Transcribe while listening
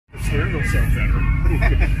here will sound better.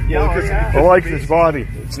 Yeah, I like this body.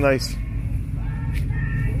 It's nice.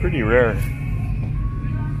 Pretty rare.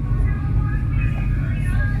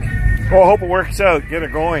 Well, I hope it works out. Get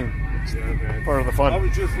it going. It's part of the fun. I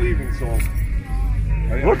was just leaving, so.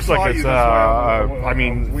 Looks like it's, I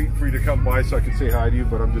mean, I was waiting for you to come by so I could say hi to you,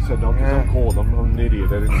 but I'm just heading out because I'm cold. I'm an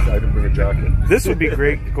idiot. I didn't bring a jacket. This would be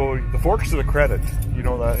great to go. The Forks of the Credit. You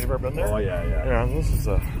know that? Have you ever been there? Oh yeah. Yeah, this is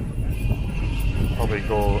probably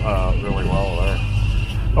go really well there.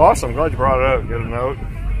 Awesome. Glad you brought it out. Get it out.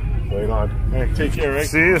 Right on. Hey, take care, Rick.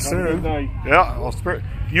 See you soon. Good night. Yeah. I'll spirit.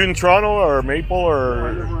 You in Toronto or Maple or?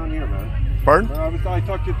 I live around here, man. Pardon? I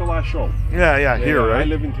talked to you at the last show. Yeah, here, right? I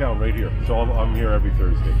live in town right here, so I'm here every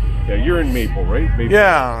Thursday. Yeah, you're in Maple, right? Maple.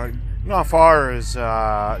 Yeah, not far as the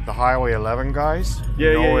Highway 11 guys.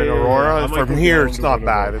 In Aurora. From here, it's not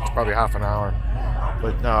bad. It's probably half an hour.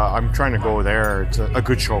 But I'm trying to go there. It's a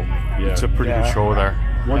good show. Yeah. It's a pretty good show there.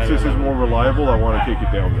 Once this is more reliable, I want to take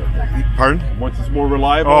it down there. Pardon? Once it's more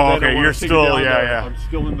reliable, oh, okay. You're still, I'm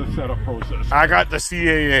still in the setup process. I got the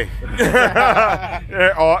CAA.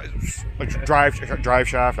 drive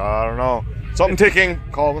shaft. I don't know. Something ticking.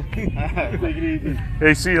 Call them. Take it easy.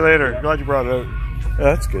 Hey, see you later. Glad you brought it out. Yeah,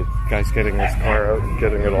 that's good. Guys getting this car out and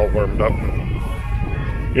getting it all warmed up.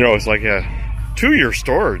 You know, it's like a 2-year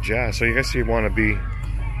storage. Yeah, so I guess you want to be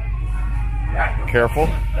careful.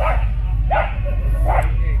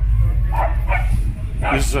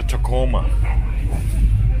 This is a Tacoma.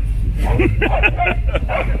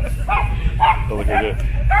 Look at it.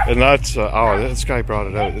 And that's, oh, this guy brought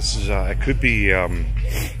it out. This is, it could be a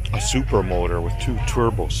super motor with 2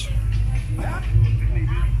 turbos.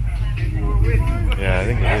 Yeah, I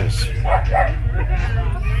think it is.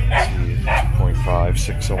 Let's see, 2.5,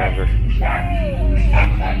 6-cylinder.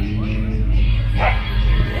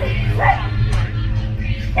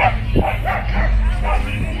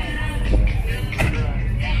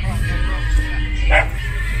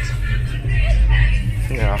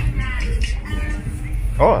 Yeah.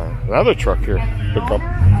 Oh, another truck here. Pickup.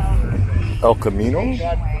 El Camino.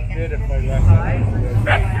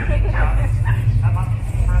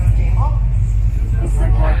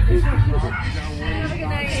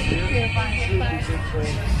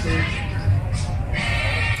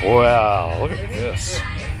 Wow, look at this.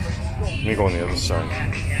 Let me go on the other side.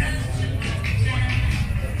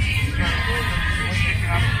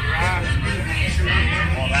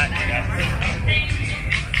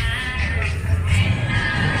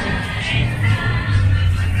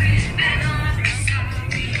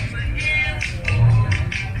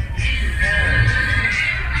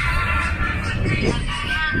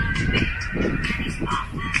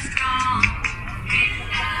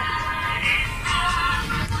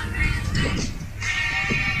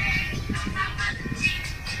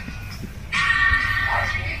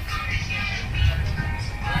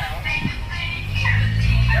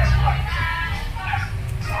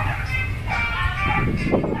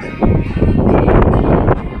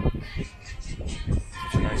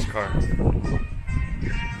 It's a nice car.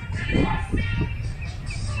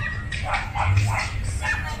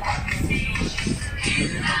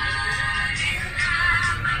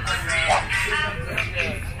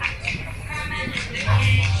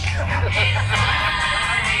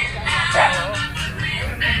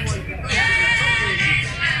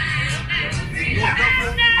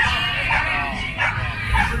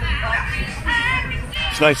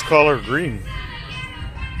 It's a nice color, green.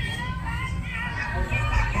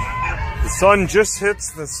 The sun just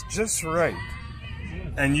hits this just right,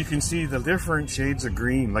 and you can see the different shades of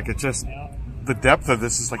green. Like, it just, the depth of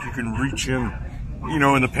this is like you can reach in, you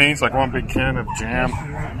know, and the paint's like one big can of jam.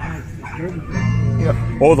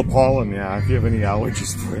 Yeah. Oh, the pollen, yeah. If you have any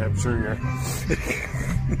allergies for it, I'm sure you're.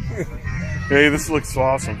 Hey, this looks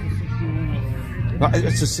awesome.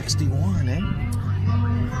 It's a 61, eh?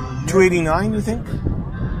 289, you think?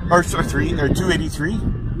 Or 283?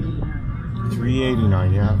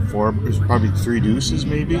 389, yeah. There's probably 3 deuces,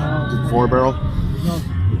 maybe. 4-barrel.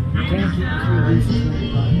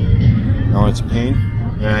 No, it's a pain.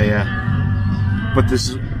 Yeah. But this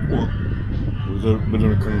is with a bit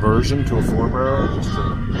of a conversion to a 4-barrel, just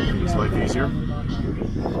to make his life easier.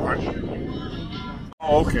 Right.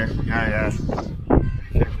 Oh, okay. Yeah.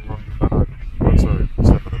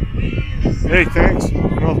 Hey, thanks.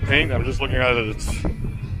 No paint. I'm just looking at it. It's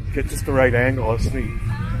get just the right angle. It's neat.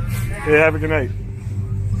 Hey, have a good night.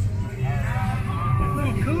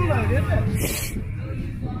 Pretty cool out, isn't it?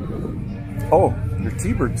 Oh, your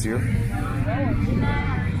T-Bird's here.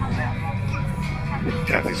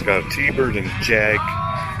 Kathy's got a T-Bird and Jag.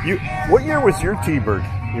 What year was your T-Bird?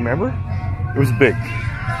 You remember? It was big.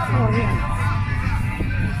 Oh, yeah.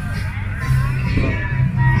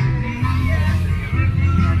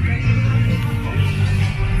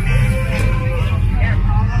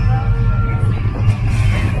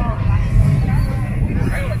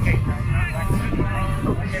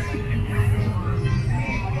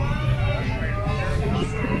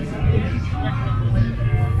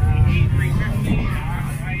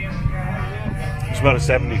 about a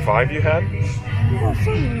 75 you had? Well,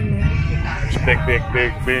 somewhere in there. It's big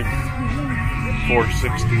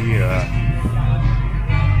 460.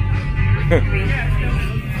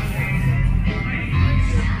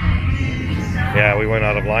 Yeah, we went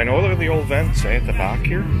out of line. Oh, look at the old vents at the back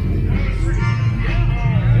here.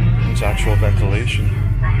 It's actual ventilation.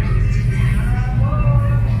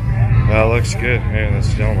 That looks good. Hey,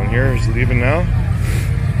 this gentleman here is leaving now.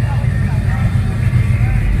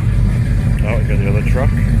 Oh, we got the other truck.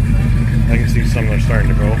 I can see some that are starting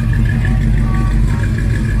to go.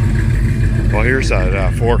 Well, here's that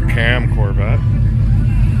 4-cam Corvette.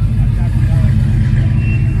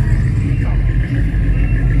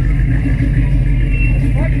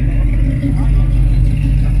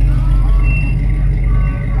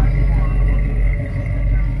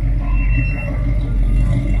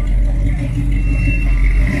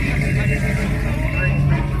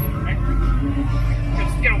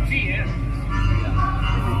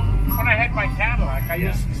 I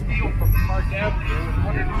used to steal from Park Avenue and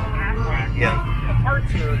wanted to Cadillac. Yeah. The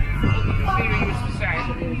parts are, maybe used to say,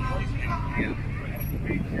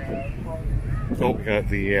 Oh, we got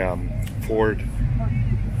the Ford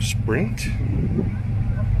Sprint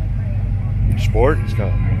Sport. It's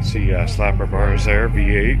got, see, slapper bars there,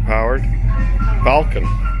 V8 powered. Falcon.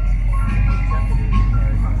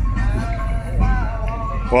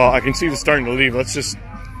 Well, I can see the starting to leave. Let's just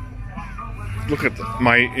look at the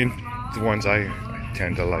ones I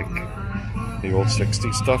tend to like, the old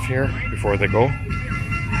 60s stuff here before they go.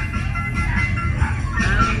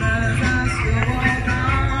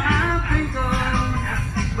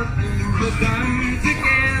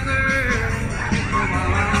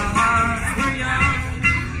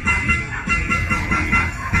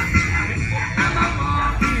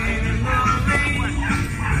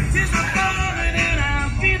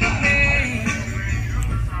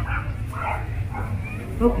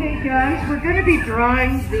 Okay guys, we're going to be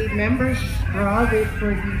drawing the members draw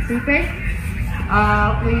for the pt5.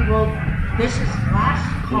 This is last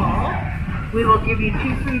call. We will give you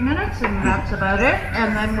 2-3 minutes and that's about it.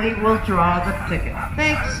 And then we will draw the ticket.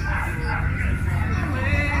 Thanks.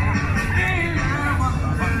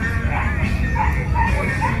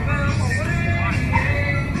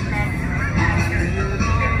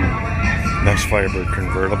 Nice Firebird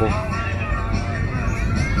convertible.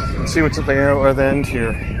 Let's see what's at the end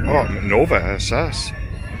here. Oh, Nova SS.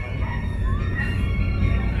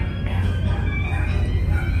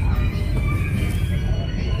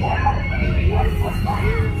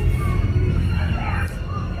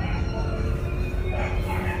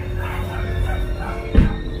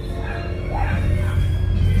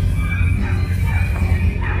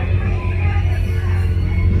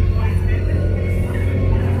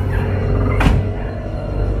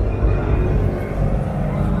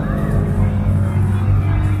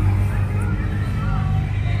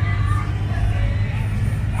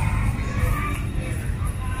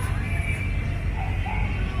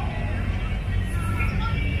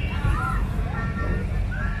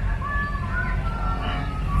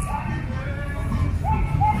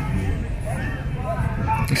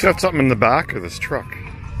 He's got something in the back of this truck.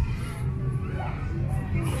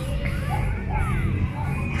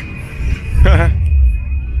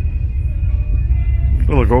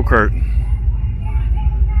 Little go-kart.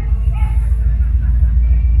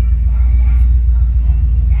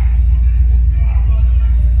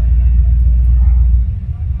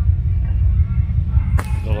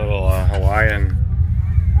 The little Hawaiian.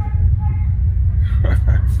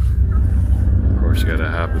 Of course, you gotta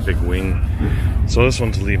have the big wing. So this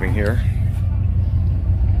one's leaving here.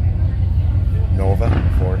 Nova,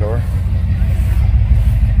 4-door.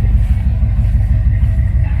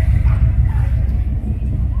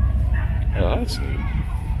 Yeah, that's neat.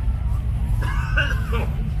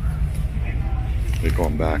 We're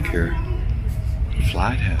going back here.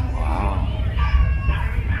 Flathead, wow.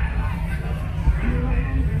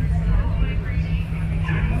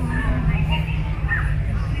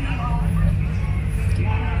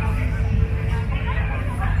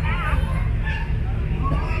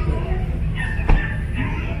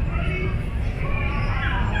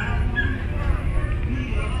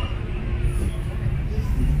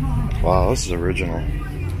 Wow, this is original.